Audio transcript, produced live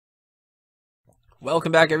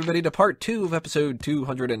Welcome back, everybody, to part 2 of episode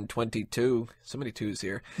 222. So many twos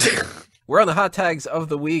here. We're on the hot tags of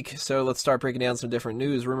the week, so let's start breaking down some different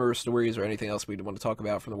news, rumors, stories, or anything else we want to talk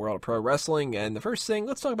about from the world of pro wrestling. And the first thing,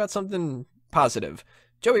 let's talk about something positive.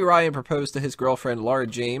 Joey Ryan proposed to his girlfriend, Laura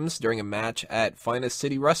James, during a match at Finest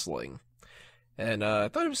City Wrestling. And I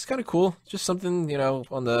thought it was kind of cool. Just something,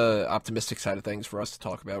 on the optimistic side of things for us to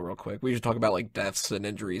talk about real quick. We usually talk about, deaths and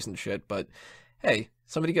injuries and shit, but hey,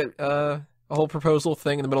 somebody get a whole proposal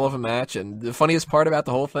thing in the middle of a match, and the funniest part about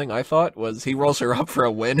the whole thing, I thought, was he rolls her up for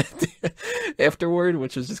a win afterward,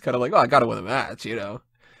 which is just kind of like, oh, I gotta win the match,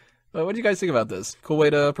 But what do you guys think about this? Cool way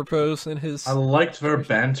to propose in his... I liked her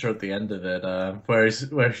banter at the end of it,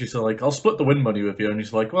 where she's like, I'll split the win money with you, and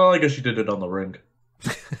he's like, well, I guess you did it on the ring.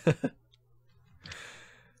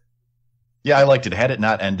 Yeah, I liked it. Had it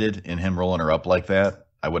not ended in him rolling her up like that,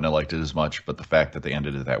 I wouldn't have liked it as much, but the fact that they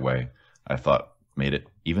ended it that way, I thought made it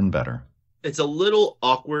even better. It's a little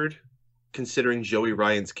awkward considering Joey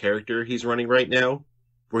Ryan's character he's running right now,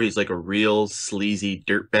 where he's like a real sleazy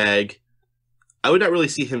dirtbag. I would not really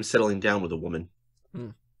see him settling down with a woman.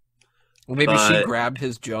 Well, maybe she grabbed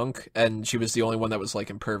his junk, and she was the only one that was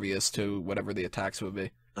impervious to whatever the attacks would be.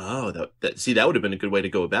 Oh, that would have been a good way to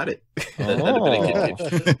go about it. That'd have been a good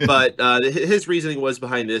pitch. But his reasoning was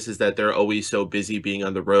behind this is that they're always so busy being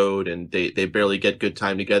on the road, and they barely get good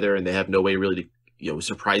time together, and they have no way really to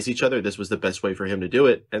surprise each other. This was the best way for him to do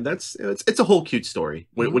it, and that's it's a whole cute story.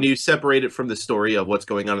 When you separate it from the story of what's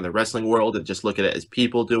going on in the wrestling world and just look at it as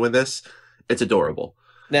people doing this, it's adorable.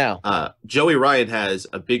 Now, Joey Ryan has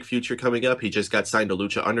a big future coming up. He just got signed to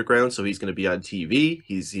Lucha Underground, so he's going to be on TV.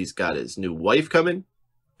 He's got his new wife coming.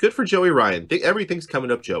 Good for Joey Ryan. Everything's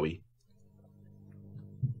coming up, Joey.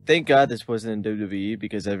 Thank God this wasn't in WWE,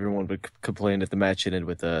 because everyone would complain if the match ended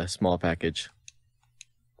with a small package.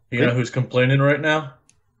 You know who's complaining right now?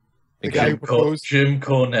 The guy who proposed? Jim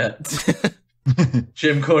Cornette.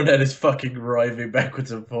 Jim Cornette is fucking writhing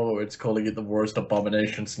backwards and forwards, calling it the worst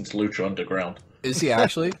abomination since Lucha Underground. Is he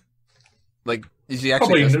actually? Is he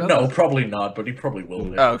Probably actually? no, probably not, but he probably will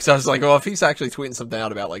be. Oh, because I was like, well, if he's actually tweeting something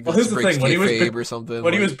out about here's the thing, when he was or something,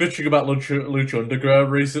 when he was bitching about Lucha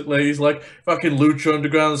Underground recently, he's like, fucking Lucha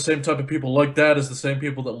Underground, the same type of people like that as the same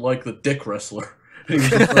people that like the dick wrestler. He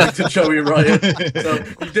was referring to Joey Ryan. So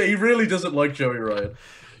he really doesn't like Joey Ryan.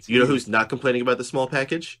 You know who's not complaining about the small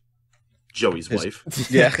package? Joey's wife.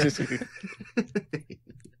 Yeah.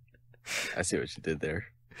 I see what you did there.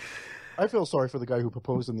 I feel sorry for the guy who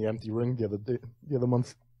proposed in the empty ring the other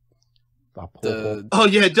month. Oh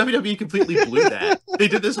yeah, WWE completely blew that. They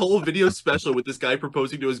did this whole video special with this guy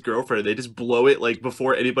proposing to his girlfriend. They just blow it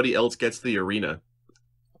before anybody else gets to the arena.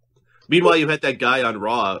 Meanwhile, you had that guy on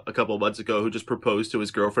Raw a couple of months ago who just proposed to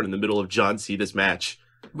his girlfriend in the middle of John Cena's match.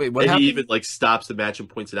 Wait, what and happened? He even stops the match and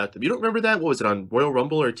points it out to them. You don't remember that? What was it, on Royal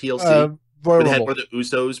Rumble or TLC? Where they had one of the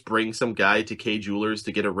Usos bring some guy to K Jewelers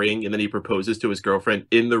to get a ring, and then he proposes to his girlfriend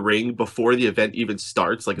in the ring before the event even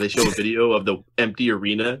starts. They show a video of the empty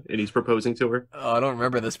arena, and he's proposing to her. Oh, I don't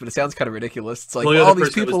remember this, but it sounds kind of ridiculous. It's all these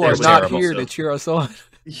people are not here to cheer us on.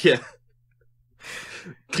 Yeah.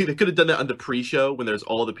 They could have done that on the pre-show when there's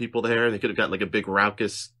all the people there, and they could have gotten a big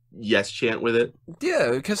raucous yes chant with it. Yeah,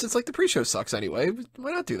 because it's the pre-show sucks anyway.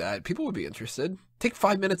 Why not do that? People would be interested. Take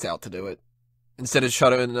 5 minutes out to do it. Instead of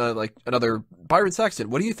shutting another Byron Saxton.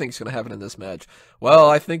 What do you think is going to happen in this match? Well,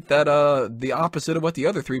 I think that the opposite of what the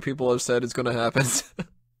other 3 people have said is going to happen.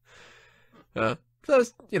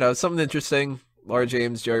 So, something interesting. Laura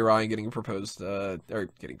James, Joey Ryan doing the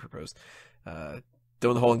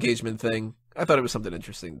whole engagement thing. I thought it was something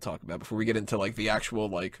interesting to talk about before we get into the actual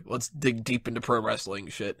let's dig deep into pro wrestling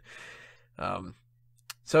shit.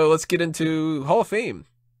 So let's get into Hall of Fame.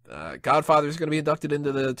 Godfather is going to be inducted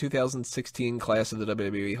into the 2016 class of the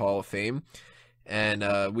WWE Hall of Fame.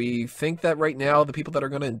 And we think that right now the people that are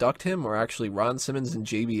going to induct him are actually Ron Simmons and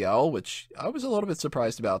JBL, which I was a little bit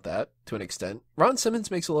surprised about that to an extent. Ron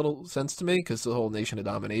Simmons makes a little sense to me because the whole Nation of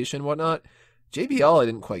Domination and whatnot. JBL I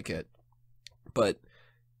didn't quite get. But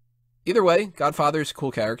either way, Godfather's a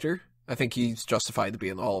cool character. I think he's justified to be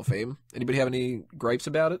in the Hall of Fame. Anybody have any gripes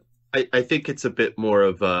about it? I think it's a bit more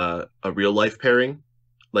of a real-life pairing.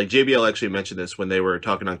 JBL actually mentioned this when they were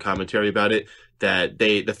talking on commentary about it, that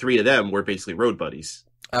the 3 of them were basically road buddies.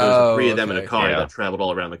 There was 3 of them in a car that traveled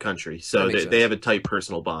all around the country. So they have a tight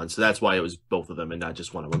personal bond. So that's why it was both of them and not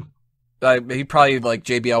just one of them. He probably,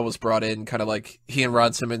 JBL was brought in kind of he and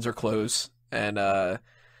Ron Simmons are close. And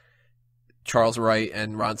Charles Wright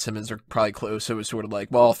and Ron Simmons are probably close. So it was sort of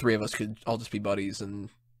well, all 3 of us could all just be buddies. And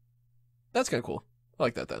that's kind of cool. I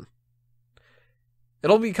like that then.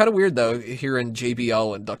 It'll be kind of weird, though, hearing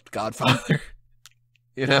JBL induct Godfather.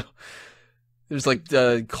 There's like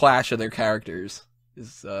the clash of their characters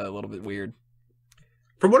is a little bit weird.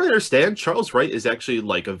 From what I understand, Charles Wright is actually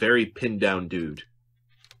like a very pinned down dude.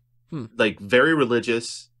 Like very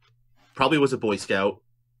religious, probably was a Boy Scout,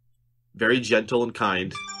 very gentle and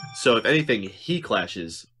kind. So if anything, he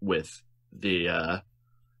clashes with the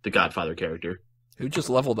Godfather character. Who just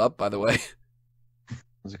leveled up, by the way?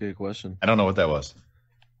 That's a good question. I don't know what that was.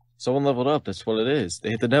 Someone leveled up. That's what it is.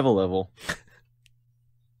 They hit the Neville level.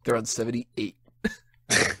 They're on 78.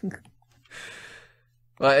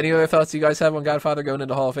 Any other thoughts you guys have on Godfather going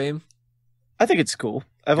into Hall of Fame? I think it's cool.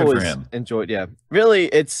 I've Good for always him. enjoyed, Really,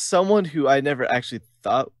 it's someone who I never actually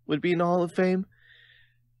thought would be in the Hall of Fame.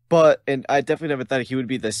 And I definitely never thought he would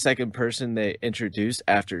be the second person they introduced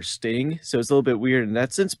after Sting. So it's a little bit weird in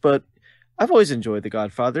that sense, but I've always enjoyed The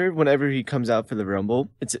Godfather. Whenever he comes out for the Rumble,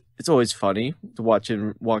 it's always funny to watch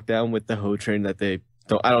him walk down with the Ho Train that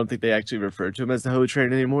I don't think they actually refer to him as the Ho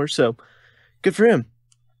Train anymore. So good for him.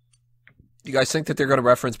 You guys think that they're going to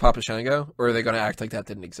reference Papa Shango, or are they going to act like that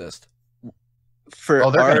didn't exist? For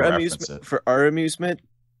they're gonna our reference amusement,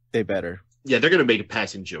 they better. Yeah, they're going to make a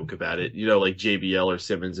passing joke about it. You know, like JBL or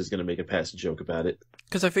Simmons is going to make a passing joke about it.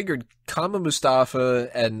 Because I figured Kama Mustafa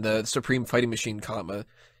and the Supreme Fighting Machine Kama,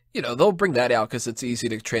 they'll bring that out because it's easy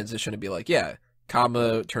to transition and be like, yeah,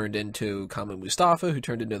 Kama turned into Kama Mustafa, who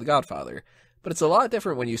turned into the Godfather. But it's a lot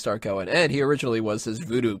different when you start going, and he originally was this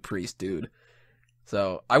voodoo priest dude.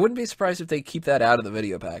 So I wouldn't be surprised if they keep that out of the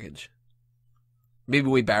video package. Maybe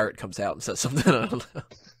Wade Barrett comes out and says something. I don't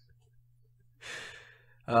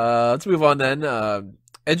know. Let's move on then.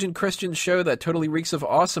 Edge and Christian's show that totally reeks of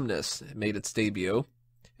awesomeness made its debut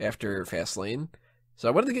after Fastlane. So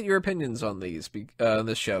I wanted to get your opinions on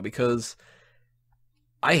this show because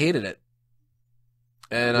I hated it.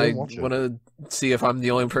 And I want to see if I'm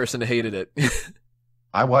the only person who hated it.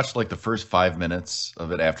 I watched like the first 5 minutes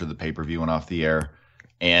of it after the pay-per-view went off the air,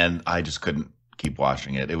 and I just couldn't keep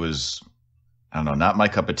watching it. It was, I don't know, not my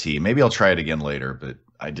cup of tea. Maybe I'll try it again later, but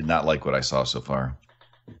I did not like what I saw so far.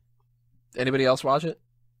 Anybody else watch it?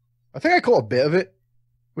 I think I caught a bit of it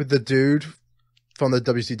with the dude from the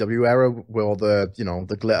WCW era with all the,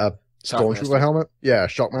 the glitter Stormtrooper helmet. Yeah,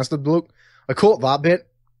 Shockmaster look. I caught that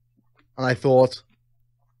bit, and I thought,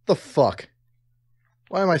 the fuck?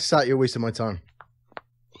 Why am I sat here wasting my time?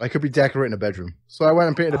 I could be decorating a bedroom. So I went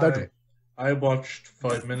and painted a bedroom. I watched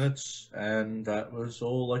 5 minutes, and that was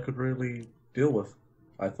all I could really deal with.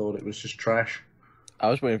 I thought it was just trash. I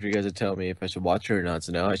was waiting for you guys to tell me if I should watch it or not,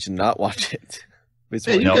 so now I should not watch it. Man,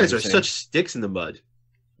 you guys are such sticks in the mud.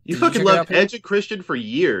 You fucking loved Edge and Christian for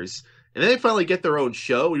years, and then they finally get their own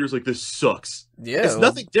show, and you're just like, this sucks. Yeah, it's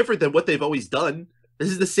nothing different than what they've always done. This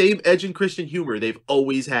is the same Edge and Christian humor they've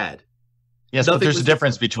always had. Yes, but there's a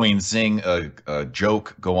difference between seeing a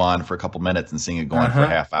joke go on for a couple minutes and seeing it go on for a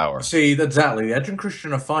half hour. See, exactly. Edge and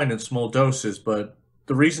Christian are fine in small doses, but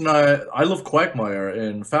the reason I love Quagmire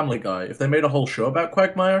in Family Guy, if they made a whole show about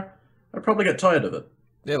Quagmire, I'd probably get tired of it.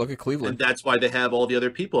 Yeah, look at Cleveland. And that's why they have all the other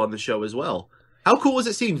people on the show as well. How cool was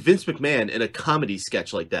it seeing Vince McMahon in a comedy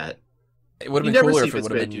sketch like that? It would have been cooler if it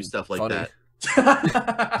would have been do stuff like funny. That.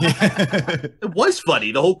 It was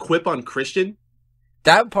funny. The whole quip on Christian.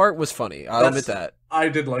 That part was funny. I'll admit that. I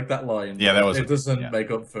did like that line. Yeah, that was. It doesn't make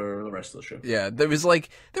up for the rest of the show. Yeah, there was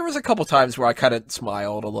a couple times where I kind of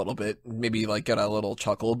smiled a little bit, maybe like got a little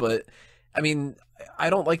chuckle, but I mean, I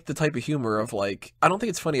don't like the type of humor of I don't think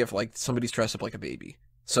it's funny if somebody's dressed up like a baby.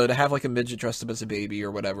 So to have a midget dressed up as a baby or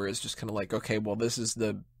whatever is just kind of okay, well, this is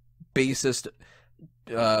the basest,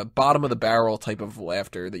 bottom of the barrel type of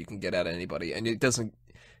laughter that you can get out of anybody, and it doesn't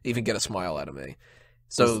even get a smile out of me.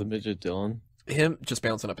 So is the midget Dylan? Him just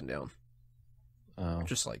bouncing up and down. Oh.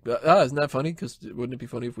 Just isn't that funny? Because wouldn't it be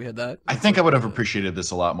funny if we had that? I think I would have appreciated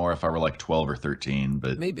this a lot more if I were 12 or 13,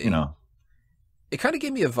 but maybe. It kind of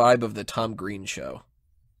gave me a vibe of the Tom Green show.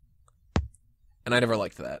 And I never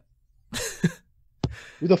liked that.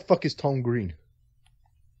 Who the fuck is Tom Green?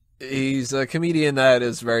 He's a comedian that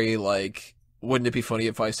is very wouldn't it be funny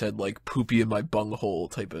if I said poopy in my bunghole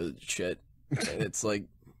type of shit? And it's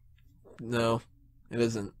no, it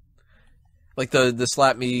isn't. The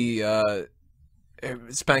slap me,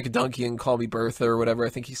 spank a donkey and call me Bertha or whatever I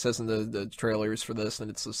think he says in the trailers for this,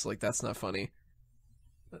 and it's just that's not funny.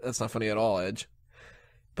 That's not funny at all, Edge.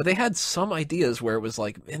 But they had some ideas where it was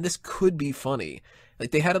man, this could be funny.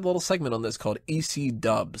 They had a little segment on this called EC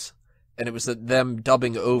Dubs, and it was them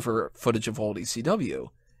dubbing over footage of old ECW.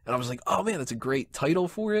 And I was like, oh man, that's a great title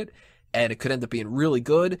for it, and it could end up being really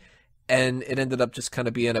good. And it ended up just kind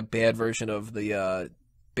of being a bad version of the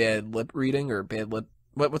bad lip reading or bad lip.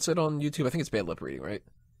 What's it on YouTube? I think it's bad lip reading, right?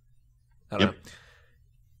 I don't know.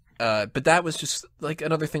 But that was just like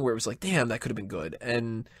another thing where it was like, damn, that could have been good.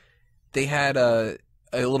 And they had a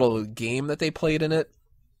little game that they played in it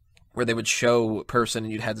where they would show a person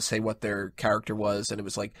and you'd had to say what their character was. And it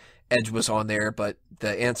was like Edge was on there, but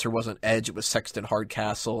the answer wasn't Edge. It was Sexton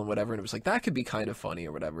Hardcastle and whatever. And it was like, that could be kind of funny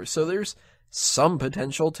or whatever. So there's some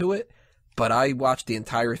potential to it. But I watched the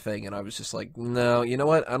entire thing and I was just like, no, you know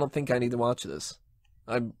what? I don't think I need to watch this.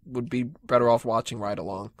 I would be better off watching Ride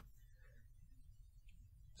Along.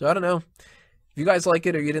 So I don't know. If you guys like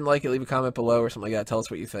it or you didn't like it, leave a comment below or something like that. Tell us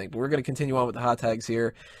what you think. But we're going to continue on with the hot tags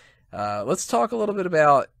here. Let's talk a little bit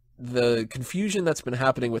about the confusion that's been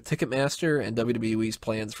happening with Ticketmaster and WWE's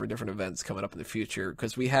plans for different events coming up in the future.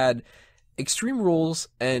 Because we had Extreme Rules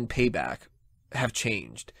and Payback have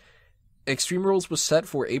changed. Extreme Rules was set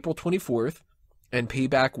for April 24th and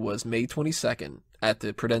Payback was May 22nd at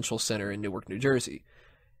the Prudential Center in Newark, New Jersey.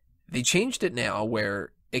 They changed it now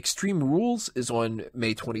where Extreme Rules is on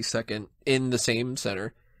May 22nd in the same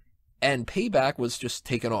center, and Payback was just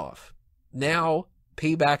taken off. Now,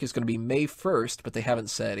 Payback is going to be May 1st, but they haven't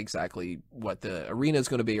said exactly what the arena is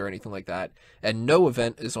going to be or anything like that, and no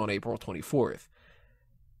event is on April 24th.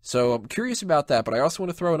 So I'm curious about that, but I also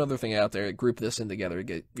want to throw another thing out there, group this in together to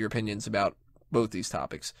get your opinions about both these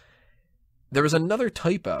topics. There was another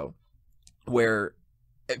typo where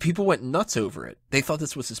people went nuts over it. They thought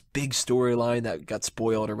this was this big storyline that got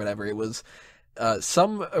spoiled or whatever. It was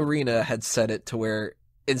some arena had set it to where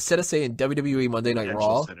instead of saying WWE Monday Night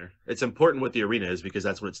Raw, Center. It's important what the arena is because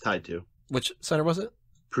that's what it's tied to. Which center was it?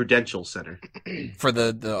 Prudential Center. For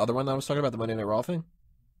the other one that I was talking about, the Monday Night Raw thing?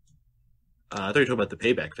 I thought you were talking about the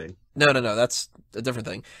Payback thing. No, that's a different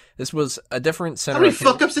thing. This was a different center. How many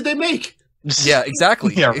fuck-ups did they make? Yeah,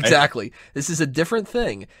 exactly. Yeah, right. Exactly. This is a different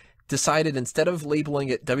thing. Decided instead of labeling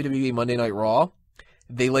it WWE Monday Night Raw,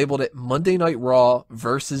 they labeled it Monday Night Raw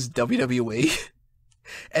versus WWE.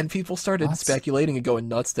 And people started speculating and going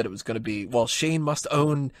nuts that it was going to be, well, Shane must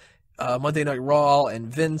own Monday Night Raw and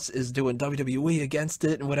Vince is doing WWE against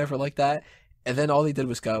it and whatever like that. And then all they did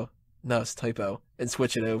was go, no, it's typo, and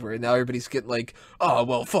switch it over. And now everybody's getting like, oh,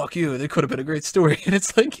 well, fuck you. There could have been a great story. And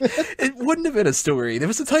it's like, it wouldn't have been a story. There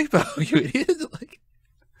was a typo, you idiot. Like,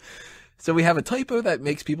 so we have a typo that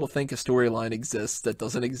makes people think a storyline exists that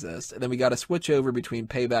doesn't exist. And then we got to switch over between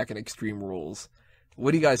Payback and Extreme Rules.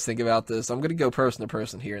 What do you guys think about this? I'm going to go person to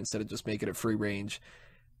person here instead of just making it free range.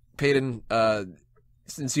 Peyton,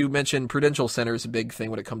 since you mentioned Prudential Center is a big thing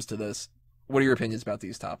when it comes to this, what are your opinions about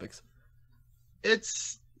these topics?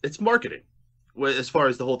 It's marketing. As far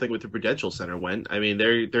as the whole thing with the Prudential Center went, I mean,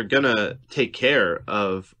 they're gonna take care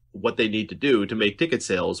of what they need to do to make ticket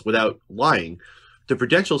sales without lying. The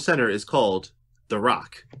Prudential Center is called The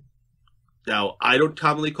Rock. Now, I don't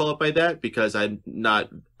commonly call it by that because I'm not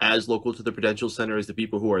as local to the Prudential Center as the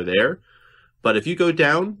people who are there. But if you go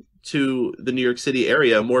down to the New York City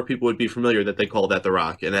area, more people would be familiar that they call that The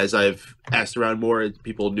Rock. And as I've asked around more,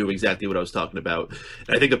 people knew exactly what I was talking about.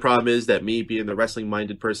 And I think the problem is that me being the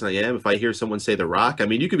wrestling-minded person I am, if I hear someone say The Rock, I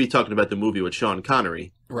mean, you could be talking about the movie with Sean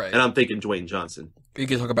Connery. Right. And I'm thinking Dwayne Johnson. You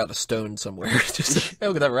could talk about the stone somewhere. Just, hey,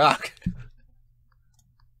 look at that rock.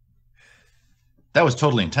 That was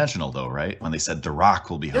totally intentional, though, right? When they said The Rock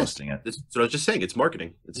will be hosting it. That's what I was just saying. It's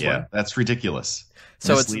marketing. It's Yeah, that's ridiculous.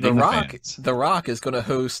 So it's The Misleading the Rock. fans. The Rock is going to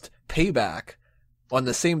host Payback on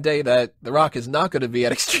the same day that The Rock is not going to be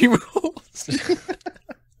at Extreme Rules.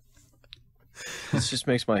 This just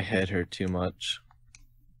makes my head hurt too much.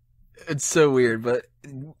 It's so weird, but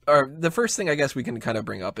the first thing I guess we can kind of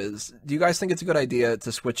bring up is, do you guys think it's a good idea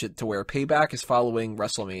to switch it to where Payback is following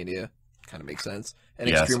WrestleMania? Kind of makes sense. And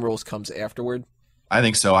Yes. Extreme Rules comes afterward. I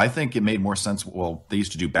think so. I think it made more sense. Well, they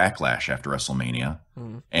used to do Backlash after WrestleMania,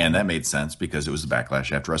 and that made sense because it was the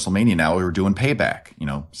Backlash after WrestleMania. Now we were doing Payback. You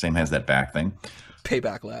know, same has that back thing.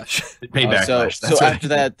 Payback-lash. Payback. So after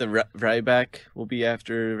that, the Ryback will be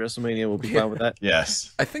after WrestleMania. We'll be fine with that.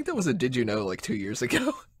 Yes. I think that was a Did You Know like 2 years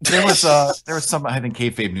ago. There was some, I think,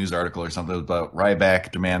 kayfabe news article or something about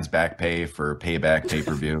Ryback demands back pay for Payback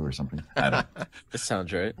pay-per-view or something. I don't know. That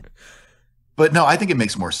sounds right. But no, I think it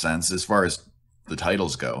makes more sense as far as the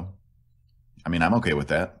titles go. I mean, I'm okay with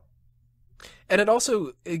that. And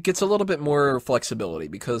it gets a little bit more flexibility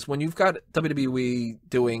because when you've got WWE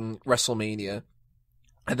doing WrestleMania,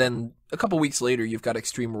 and then a couple weeks later you've got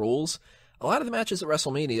Extreme Rules, a lot of the matches at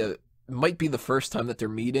WrestleMania might be the first time that they're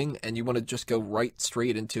meeting, and you want to just go right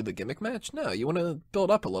straight into the gimmick match. No, you want to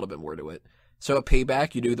build up a little bit more to it. So at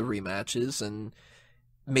Payback, you do the rematches, and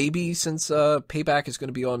maybe since Payback is going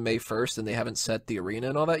to be on May 1st and they haven't set the arena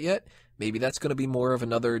and all that yet, maybe that's going to be more of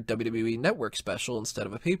another WWE Network special instead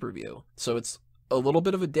of a pay-per-view. So it's a little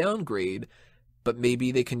bit of a downgrade, but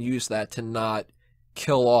maybe they can use that to not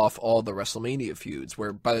kill off all the WrestleMania feuds,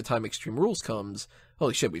 where by the time Extreme Rules comes,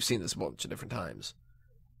 holy shit, we've seen this a bunch of different times.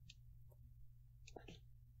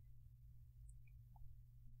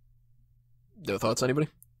 No thoughts, anybody?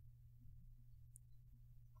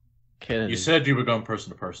 You said you were going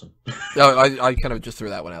person to person. No, I kind of just threw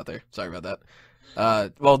that one out there. Sorry about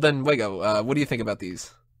that. Well, then, Wego, what do you think about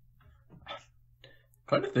these?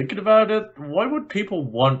 Kind of thinking about it, why would people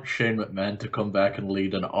want Shane McMahon to come back and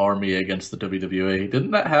lead an army against the WWE?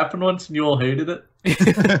 Didn't that happen once and you all hated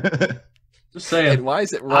it? Just saying. And why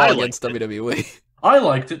is it Raw against WWE? I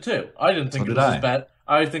liked it too. I didn't think So it did was I. as bad.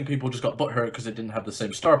 I think people just got butthurt because it didn't have the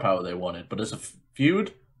same star power they wanted. But as a feud,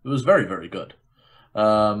 it was very, very good.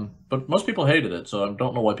 But most people hated it, so I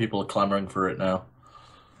don't know why people are clamoring for it now.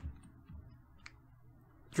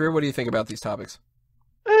 Drew, what do you think about these topics?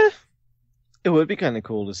 It would be kind of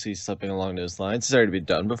cool to see something along those lines. It's already been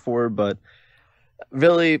done before, but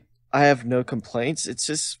really, I have no complaints. It's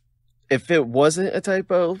just, if it wasn't a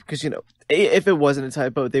typo, because, if it wasn't a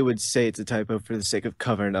typo, they would say it's a typo for the sake of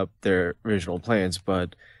covering up their original plans,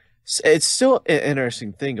 but it's still an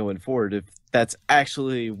interesting thing going forward if that's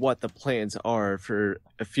actually what the plans are for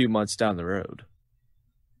a few months down the road.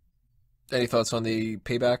 Any thoughts on the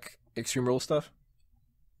Payback Extreme Rules stuff?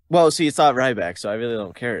 Well, see, it's not Ryback, so I really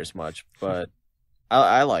don't care as much, but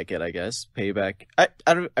I like it, I guess. Payback.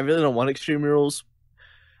 I really don't want Extreme Rules.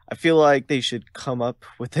 I feel like they should come up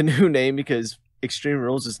with a new name because Extreme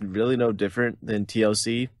Rules is really no different than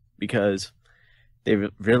TLC because they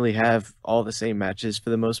really have all the same matches for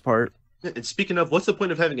the most part. And speaking of, what's the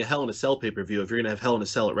point of having a Hell in a Cell pay-per-view if you're going to have Hell in a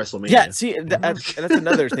Cell at WrestleMania? Yeah, see, that's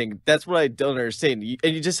another thing. That's what I don't understand.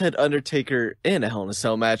 And you just had Undertaker in a Hell in a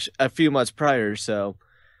Cell match a few months prior, so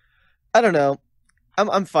I don't know.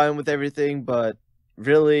 I'm fine with everything, but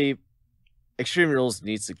really, Extreme Rules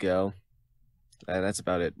needs to go. And that's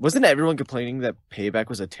about it. Wasn't everyone complaining that Payback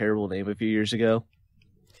was a terrible name a few years ago?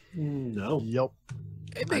 No. Yep.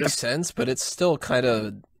 It makes sense, but it's still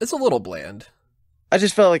it's a little bland. I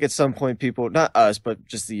just felt like at some point people, not us, but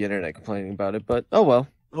just the internet complaining about it. But oh well.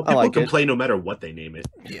 Well, I people like complain no matter what they name it.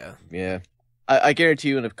 Yeah. Yeah. I guarantee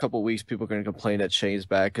you in a couple of weeks people are going to complain that Shane's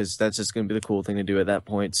back because that's just going to be the cool thing to do at that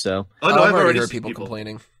point. So Oh, no, I've I've already already heard seen people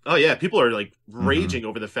complaining. Oh, yeah, people are like raging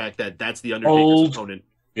over the fact that that's the Undertaker's opponent.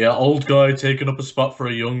 Yeah, old guy taking up a spot for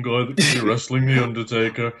a young guy that could be wrestling the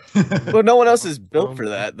Undertaker. well, no one else is built for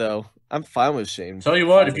that though. I'm fine with Shane. Tell you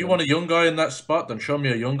what, if you want a young guy in that spot, then show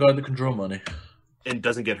me a young guy that can draw money. And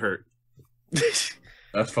doesn't get hurt. That's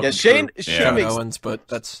fucking Yeah, Shane. true. Shane Kevin makes. Owens, but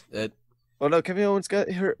that's it. Well, no, Kevin Owens got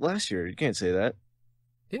hurt last year. You can't say that.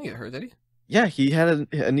 He didn't get hurt, did he? Yeah, he had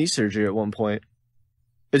a knee surgery at one point.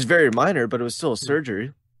 It's very minor, but it was still a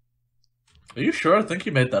surgery. Are you sure? I think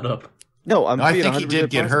you made that up. No, I'm. No, I being think he 100% did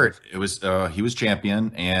get positive. hurt. It was he was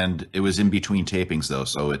champion, and it was in between tapings though,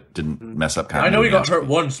 so it didn't mess up. I know he got continuity. hurt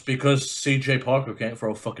once because CJ Parker can't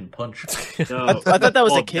throw a fucking punch. No. I thought that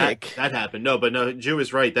was a Well, kick. That happened. No, but no, Jew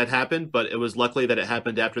is right. That happened, but it was luckily that it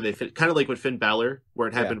happened after they kind of like with Finn Balor, where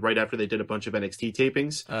it happened right after they did a bunch of NXT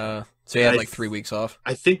tapings. So he had like 3 weeks off.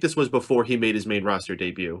 I think this was before he made his main roster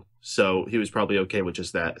debut, so he was probably okay with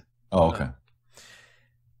just that. Oh, okay.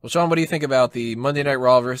 Well, Sean, what do you think about the Monday Night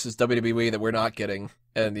Raw versus WWE that we're not getting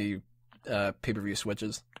and the pay-per-view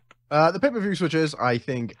switches? The pay-per-view switches, I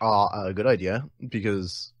think, are a good idea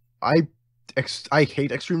because I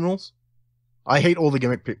hate Extreme Rules. I hate all the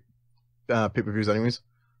gimmick pay-per-views anyways,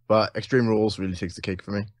 but Extreme Rules really takes the cake for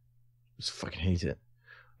me. Just fucking hate it.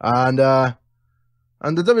 And the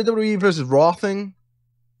WWE versus Raw thing,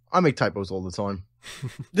 I make typos all the time.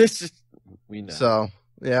 This is we know. So,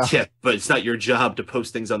 yeah. Yeah, but it's not your job to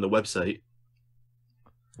post things on the website.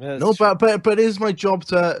 Yeah, No, that's true. but it is my job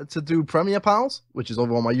to do Premiere Pals, which is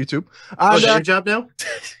over on my YouTube. Oh, And is that your job now?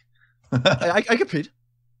 I get paid.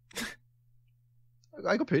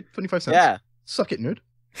 I got paid 25 cents. Yeah. Suck it, nerd.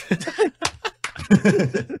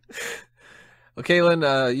 Well,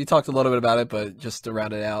 Caitlin, you talked a little bit about it, but just to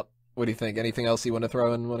round it out, what do you think? Anything else you want to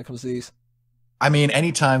throw in when it comes to these? I mean,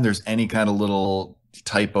 anytime there's any kind of little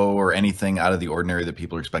typo or anything out of the ordinary that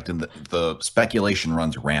people are expecting, the speculation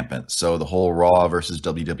runs rampant. So the whole Raw versus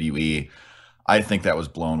WWE, I think that was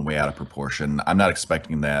blown way out of proportion. I'm not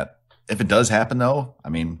expecting that. If it does happen, though, I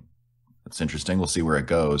mean, it's interesting. We'll see where it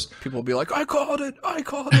goes. People will be like, I called it. I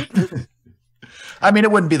called it. I mean,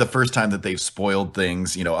 it wouldn't be the first time that they've spoiled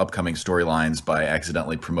things, upcoming storylines by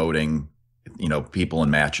accidentally promoting, people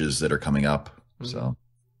and matches that are coming up. So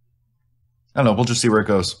I don't know. We'll just see where it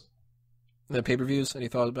goes. The pay-per-views, any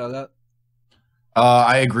thoughts about that?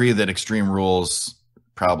 I agree that Extreme Rules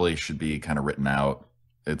probably should be kind of written out.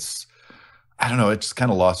 I don't know, it just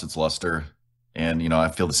kind of lost its luster. And, I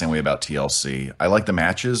feel the same way about TLC. I like the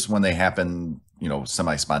matches when they happen,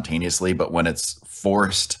 semi-spontaneously, but when it's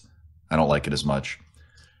forced, I don't like it as much.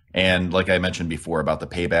 And like I mentioned before about the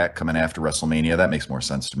Payback coming after WrestleMania, that makes more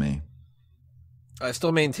sense to me. I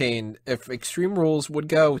still maintain if Extreme Rules would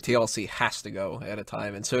go, TLC has to go at a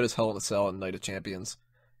time, and so does Hell in a Cell and Night of Champions.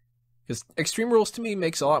 Because Extreme Rules to me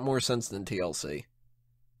makes a lot more sense than TLC.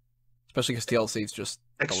 Especially because TLC is just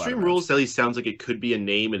Extreme Rules at least sounds like it could be a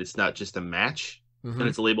name and it's not just a match. And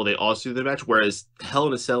it's a label they also do the match, whereas Hell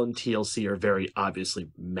in a Cell and TLC are very obviously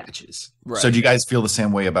matches. Right. So do you guys feel the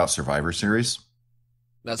same way about Survivor Series?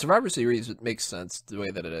 Now, Survivor Series, it makes sense the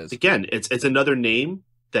way that it is. Again, it's another name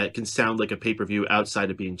that can sound like a pay-per-view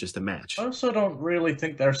outside of being just a match. I also don't really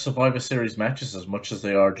think they're Survivor Series matches as much as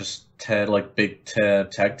they are just big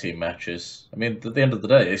tag team matches. I mean, at the end of the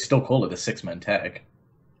day, they still call it a 6-man tag.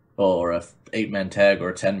 Or a 8-man tag or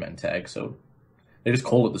a 10-man tag, so they just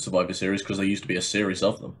call it the Survivor Series because there used to be a series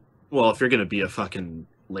of them. Well, if you're going to be a fucking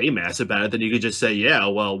lame ass about it, then you could just say, yeah,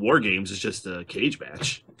 well, War Games is just a cage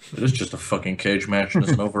match. It is just a fucking cage match, and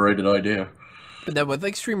it's an overrated idea. But then with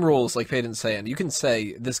Extreme Rules, like Peyton's saying, you can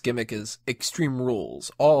say this gimmick is Extreme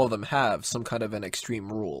Rules. All of them have some kind of an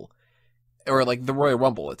extreme rule. Or like the Royal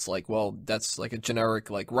Rumble, it's like, well, that's like a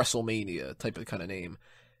generic like WrestleMania type of kind of name.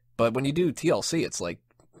 But when you do TLC, it's like,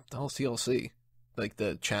 the hell is TLC? Like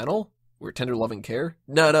the channel where Tender Loving Care?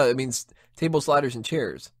 No, it means tables, ladders, and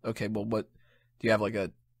chairs. Okay, well, what do you have, like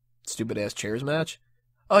a stupid ass chairs match?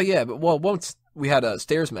 Oh yeah, but well, once we had a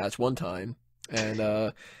stairs match one time,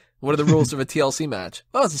 and what are the rules of a TLC match?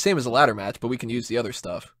 Well, it's the same as a ladder match, but we can use the other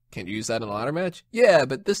stuff. Can't you use that in a ladder match? Yeah,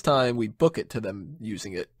 but this time we book it to them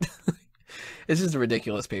using it. It's just a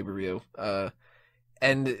ridiculous pay-per-view.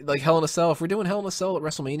 And like Hell in a Cell, if we're doing Hell in a Cell at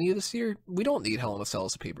WrestleMania this year, we don't need Hell in a Cell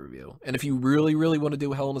as a pay-per-view. And if you really, really want to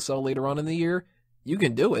do Hell in a Cell later on in the year, you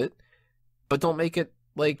can do it. But don't make it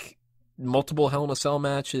like multiple Hell in a Cell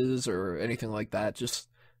matches or anything like that. Just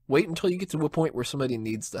wait until you get to a point where somebody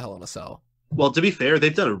needs the Hell in a Cell. Well, to be fair,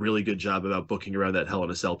 they've done a really good job about booking around that Hell in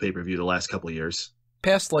a Cell pay-per-view the last couple of years.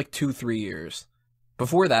 Past like 2-3 years.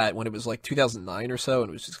 Before that, when it was like 2009 or so, and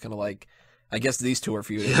it was just kind of like, I guess these two are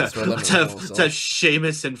feuding. Yeah, let's have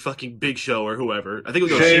Sheamus and fucking Big Show or whoever. I think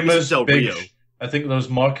it was Sheamus and Del Rio. I think there was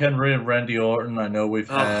Mark Henry and Randy Orton. I know we've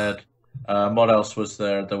had. What else was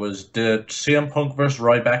there? There was CM Punk versus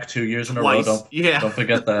Ryback 2 years in a row. Don't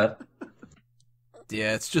forget that.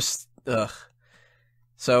 Yeah, it's just ugh.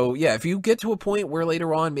 So yeah, if you get to a point where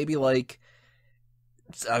later on, maybe like,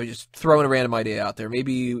 I was just throwing a random idea out there.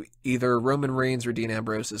 Maybe either Roman Reigns or Dean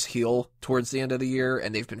Ambrose is heel towards the end of the year,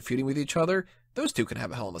 and they've been feuding with each other. Those two can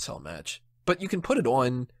have a Hell in a Cell match, but you can put it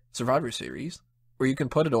on Survivor Series, or you can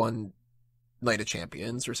put it on Night of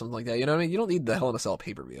Champions or something like that. You know what I mean? You don't need the Hell in a Cell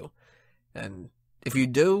pay-per-view. And if you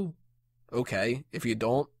do, okay. If you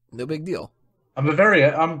don't, no big deal. I'm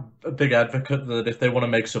a big advocate that if they want to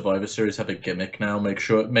make Survivor Series have a gimmick now, make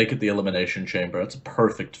it the Elimination Chamber. It's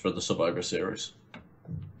perfect for the Survivor Series.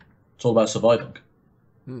 It's all about surviving.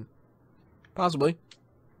 Possibly.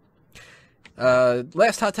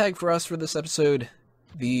 Last hot tag for us for this episode.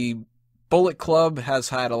 The Bullet Club has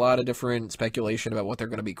had a lot of different speculation about what they're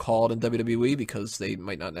going to be called in WWE because they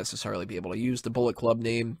might not necessarily be able to use the Bullet Club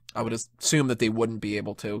name. I would assume that they wouldn't be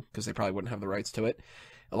able to because they probably wouldn't have the rights to it.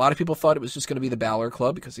 A lot of people thought it was just going to be the Balor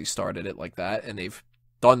Club because he started it like that, and they've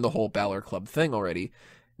done the whole Balor Club thing already.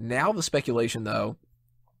 Now the speculation, though,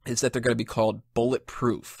 is that they're going to be called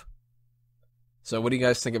Bulletproof. So what do you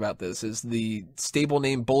guys think about this? Is the stable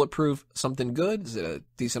name Bulletproof something good? Is it a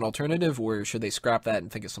decent alternative, or should they scrap that and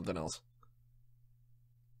think of something else?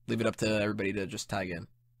 Leave it up to everybody to just tag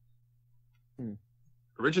in.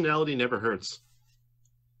 Originality never hurts.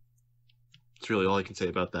 That's really all I can say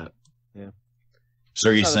about that. Yeah. So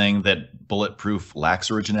are you saying that Bulletproof lacks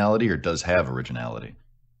originality or does have originality?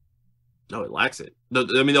 No, it lacks it. No,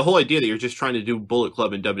 I mean, the whole idea that you're just trying to do Bullet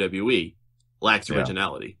Club in WWE lacks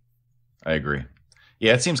originality. I agree.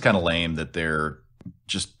 Yeah, it seems kind of lame that they're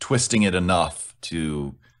just twisting it enough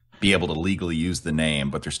to be able to legally use the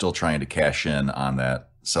name, but they're still trying to cash in on that.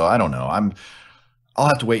 So I don't know. I'll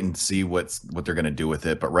have to wait and see what they're going to do with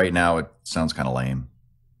it. But right now, it sounds kind of lame.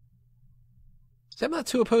 See, I'm not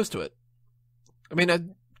too opposed to it. I mean, I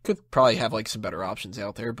could probably have like some better options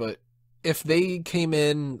out there, but if they came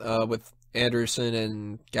in with Anderson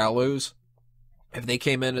and Gallows, if they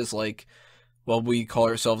came in as like, well, we call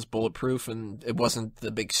ourselves Bulletproof, and it wasn't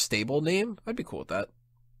the big stable name, I'd be cool with that.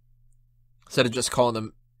 Instead of just calling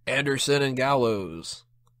them Anderson and Gallows.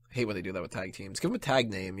 I hate when they do that with tag teams. Give them a tag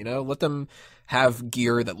name, you know? Let them have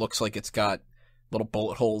gear that looks like it's got little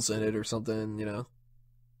bullet holes in it or something, you know?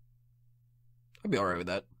 I'd be alright with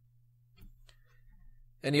that.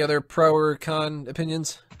 Any other pro or con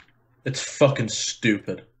opinions? It's fucking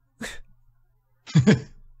stupid.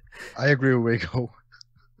 I agree with Waco.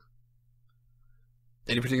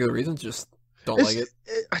 Any particular reasons? Just don't like it?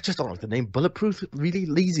 I just don't like the name. Bulletproof, really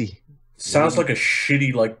lazy. Sounds like a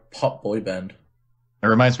shitty like pop boy band. It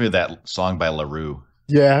reminds me of that song by LaRue.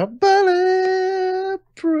 Yeah, bulletproof.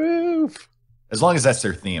 As long as that's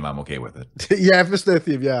their theme, I'm okay with it. Yeah, if it's their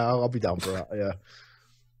theme, yeah, I'll be down for that. Yeah.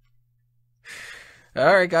 All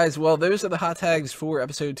right, guys. Well, those are the hot tags for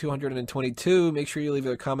episode 222. Make sure you leave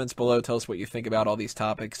your comments below. Tell us what you think about all these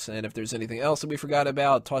topics. And if there's anything else that we forgot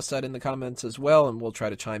about, toss that in the comments as well, and we'll try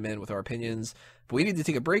to chime in with our opinions. But we need to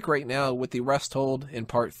take a break right now with the rest hold in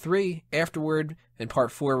part 3. Afterward, in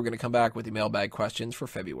part 4, we're going to come back with the mailbag questions for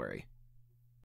February.